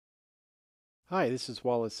Hi, this is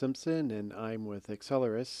Wallace Simpson, and I'm with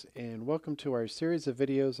Acceleres, and welcome to our series of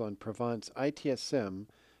videos on Provance ITSM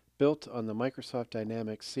built on the Microsoft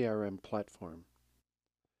Dynamics CRM platform.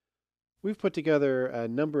 We've put together a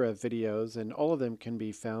number of videos, and all of them can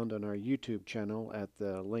be found on our YouTube channel at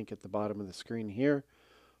the link at the bottom of the screen here,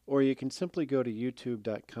 or you can simply go to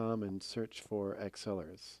youtube.com and search for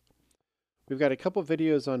Acceleres. We've got a couple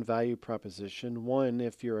videos on value proposition. One,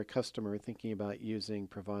 if you're a customer thinking about using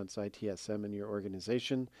Provance ITSM in your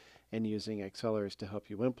organization and using Acceleres to help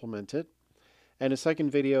you implement it. And a second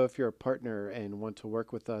video if you're a partner and want to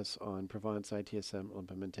work with us on Provance ITSM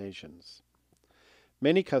implementations.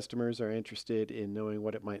 Many customers are interested in knowing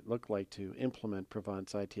what it might look like to implement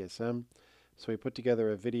Provance ITSM, so we put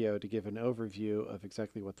together a video to give an overview of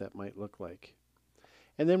exactly what that might look like.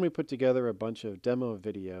 And then we put together a bunch of demo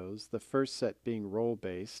videos, the first set being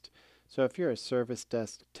role-based. So if you're a service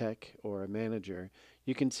desk tech or a manager,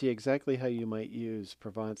 you can see exactly how you might use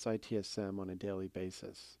Provance ITSM on a daily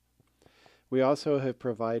basis. We also have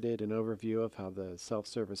provided an overview of how the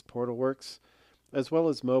self-service portal works, as well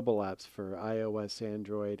as mobile apps for iOS,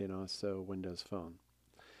 Android, and also Windows Phone.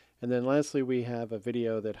 And then lastly, we have a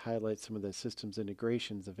video that highlights some of the systems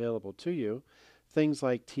integrations available to you, things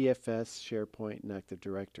like TFS, SharePoint, and Active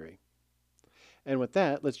Directory. And with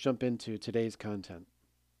that, let's jump into today's content.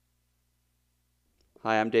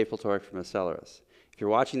 Hi, I'm Dave Piltorek from Acceleres. If you're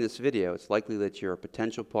watching this video, it's likely that you're a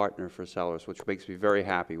potential partner for Acceleres, which makes me very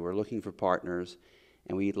happy. We're looking for partners,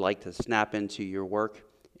 and we'd like to snap into your work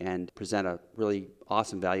and present a really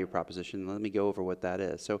awesome value proposition. Let me go over what that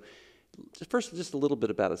is. So first, just a little bit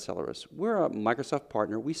about Acceleres. We're a Microsoft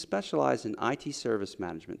partner. We specialize in IT service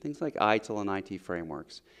management, things like ITIL and IT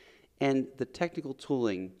frameworks, and the technical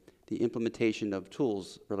tooling, the implementation of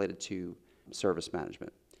tools related to service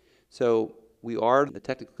management. So we are the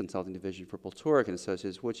technical consulting division for Piltorek and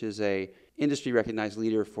Associates, which is a industry-recognized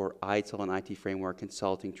leader for ITIL and IT framework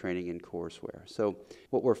consulting, training, and courseware. So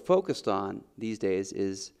what we're focused on these days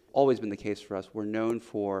is always been the case for us. We're known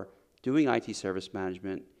for doing IT service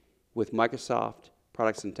management with Microsoft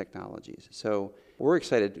products and technologies. So we're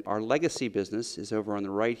excited. Our legacy business is over on the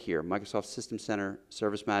right here, Microsoft System Center,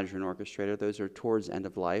 Service Manager, and Orchestrator. Those are towards end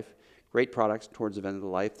of life. Great products towards the end of the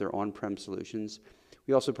life. They're on-prem solutions.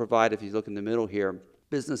 We also provide, if you look in the middle here,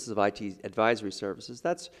 businesses of IT advisory services.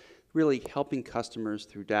 That's really helping customers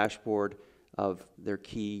through dashboard of their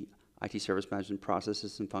key IT service management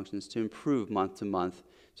processes and functions to improve month to month.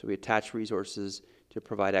 So we attach resources to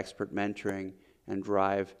provide expert mentoring and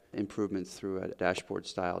drive improvements through a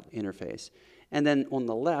dashboard-styled interface. And then on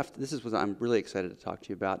the left, this is what I'm really excited to talk to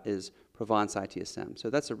you about, is Provance ITSM. So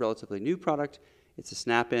that's a relatively new product. It's a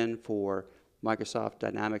snap-in for Microsoft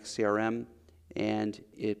Dynamics CRM, and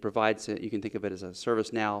it provides, you can think of it as a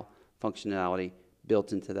ServiceNow functionality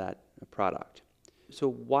built into that product. So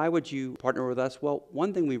why would you partner with us? Well,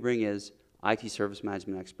 one thing we bring is IT service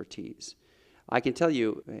management expertise. I can tell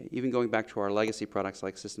you, even going back to our legacy products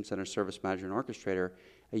like System Center, Service Manager, and Orchestrator,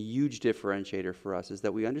 a huge differentiator for us is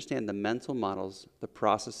that we understand the mental models, the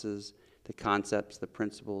processes, the concepts, the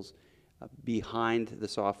principles behind the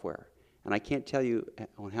software. And I can't tell you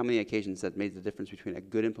on how many occasions that made the difference between a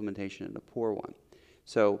good implementation and a poor one.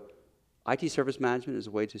 So IT service management is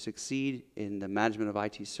a way to succeed in the management of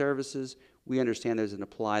IT services. We understand those and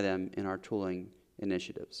apply them in our tooling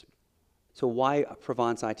initiatives. So why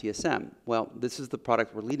Provance ITSM? Well, this is the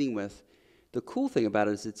product we're leading with. The cool thing about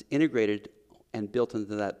it is it's integrated and built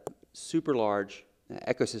into that super large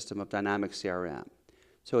ecosystem of Dynamics CRM.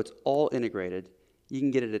 So it's all integrated. You can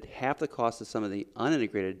get it at half the cost of some of the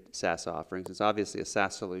unintegrated SaaS offerings. It's obviously a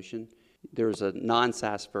SaaS solution. There's a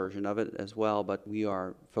non-SaaS version of it as well, but we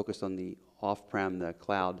are focused on the off-prem, the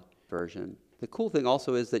cloud version. The cool thing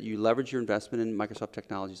also is that you leverage your investment in Microsoft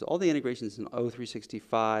technologies. All the integrations in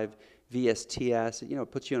O365, VSTS,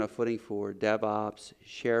 it puts you on a footing for DevOps,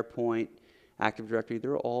 SharePoint, Active Directory.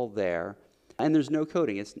 They're all there. And there's no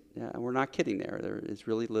coding. We're not kidding there. It's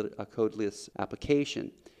really a codeless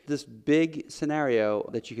application. This big scenario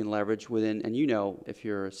that you can leverage within, and if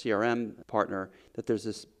you're a CRM partner, that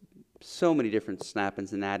there's so many different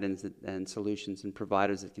snap-ins and add-ins and solutions and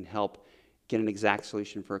providers that can help get an exact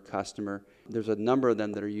solution for a customer. There's a number of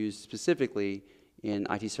them that are used specifically in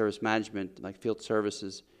IT service management, like field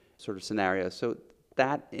services sort of scenarios. So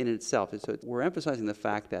that in itself, so we're emphasizing the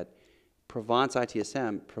fact that Provance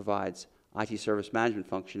ITSM provides IT service management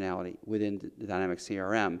functionality within the Dynamics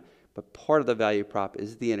CRM, but part of the value prop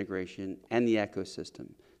is the integration and the ecosystem.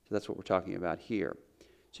 So that's what we're talking about here.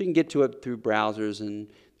 So you can get to it through browsers, and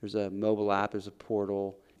there's a mobile app, there's a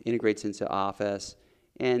portal, integrates into Office,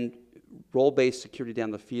 and Role-based security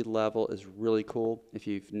down the field level is really cool. If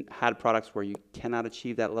you've had products where you cannot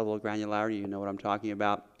achieve that level of granularity, you know what I'm talking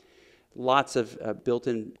about. Lots of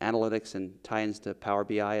built-in analytics and tie-ins to Power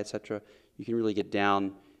BI, etc. You can really get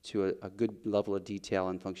down to a good level of detail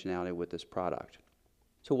and functionality with this product.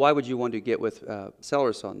 So why would you want to get with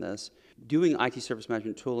Acceleres on this? Doing IT service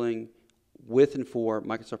management tooling with and for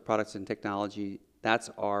Microsoft products and technology, that's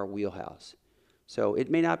our wheelhouse. So it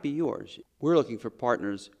may not be yours. We're looking for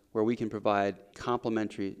partners where we can provide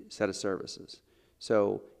complementary set of services.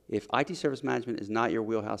 So if IT service management is not your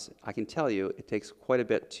wheelhouse, I can tell you it takes quite a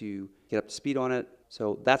bit to get up to speed on it.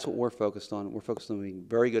 So that's what we're focused on. We're focused on being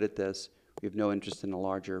very good at this. We have no interest in a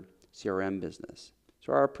larger CRM business.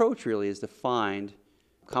 So our approach really is to find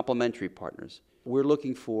complementary partners. We're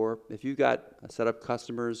looking for, if you've got a set of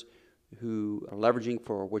customers who are leveraging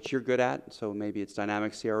for what you're good at, so maybe it's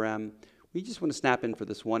Dynamics CRM, we just want to snap in for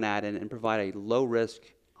this one add-in and provide a low-risk,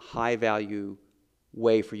 high-value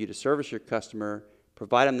way for you to service your customer,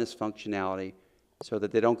 provide them this functionality so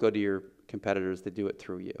that they don't go to your competitors, they do it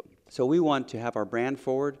through you. So we want to have our brand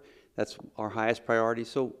forward. That's our highest priority.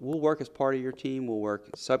 So we'll work as part of your team. We'll work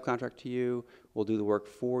subcontract to you. We'll do the work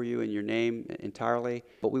for you in your name entirely.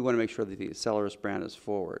 But we want to make sure that the Acceleres brand is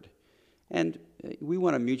forward. And we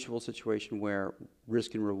want a mutual situation where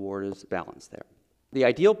risk and reward is balanced there. The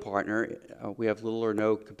ideal partner, we have little or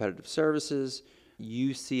no competitive services.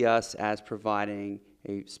 You see us as providing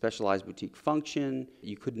a specialized boutique function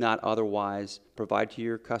you could not otherwise provide to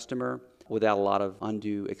your customer without a lot of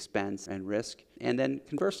undue expense and risk. And then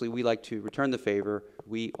conversely, we like to return the favor.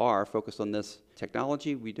 We are focused on this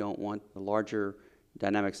technology. We don't want the larger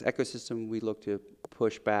Dynamics ecosystem. We look to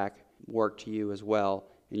push back work to you as well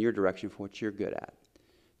in your direction for what you're good at.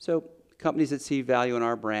 So companies that see value in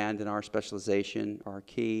our brand and our specialization are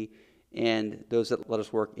key, and those that let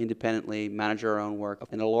us work independently, manage our own work.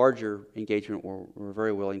 In a larger engagement, we're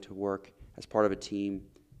very willing to work as part of a team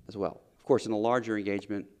as well. Of course, in a larger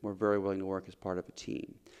engagement, we're very willing to work as part of a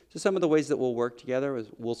team. So some of the ways that we'll work together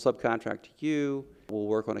is we'll subcontract to you, we'll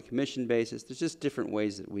work on a commission basis. There's just different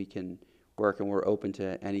ways that we can work, and we're open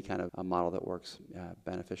to any kind of a model that works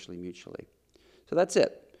beneficially mutually. So that's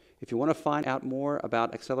it. If you want to find out more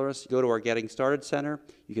about Acceleres, go to our Getting Started Center.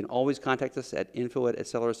 You can always contact us at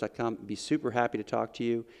info@acceleres.com. Be super happy to talk to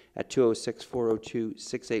you at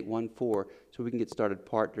 206-402-6814 so we can get started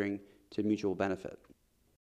partnering to mutual benefit.